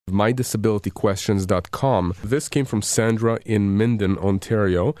mydisabilityquestions.com. This came from Sandra in Minden,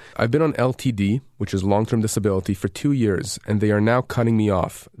 Ontario. I've been on LTD, which is long-term disability, for 2 years, and they are now cutting me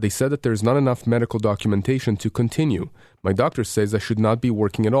off. They said that there's not enough medical documentation to continue. My doctor says I should not be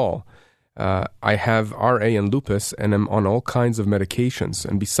working at all. I have RA and lupus, and I'm on all kinds of medications.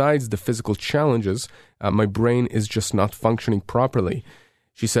 And besides the physical challenges, my brain is just not functioning properly.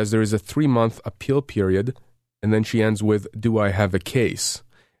 She says there is a 3-month appeal period, and then she ends with, do I have a case?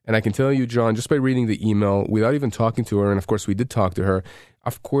 And I can tell you, John, just by reading the email, without even talking to her, and of course we did talk to her,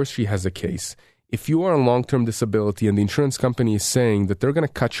 of course she has a case. If you are on long-term disability and the insurance company is saying that they're going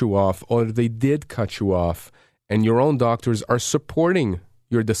to cut you off, or they did cut you off, and your own doctors are supporting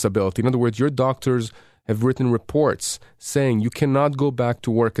your disability. In other words, your doctors have written reports saying you cannot go back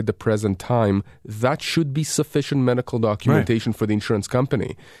to work at the present time. That should be sufficient medical documentation for the insurance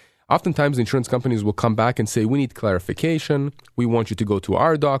company. Oftentimes, the insurance companies will come back and say, we need clarification. We want you to go to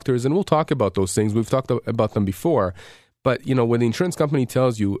our doctors, and we'll talk about those things. We've talked about them before. But, when the insurance company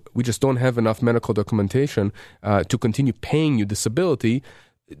tells you, we just don't have enough medical documentation to continue paying you disability,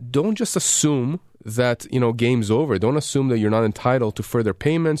 don't just assume that, game's over. Don't assume that you're not entitled to further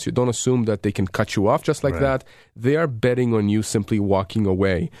payments. You don't assume that they can cut you off just like that. They are betting on you simply walking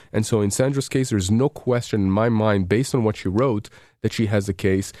away. And so in Sandra's case, there's no question in my mind, based on what she wrote, that she has a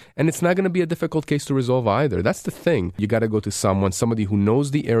case. And it's not going to be a difficult case to resolve either. That's the thing. You got to go to somebody who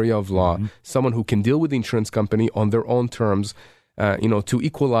knows the area of law, someone who can deal with the insurance company on their own terms, to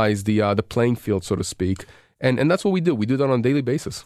equalize the playing field, so to speak. And that's what we do. We do that on a daily basis.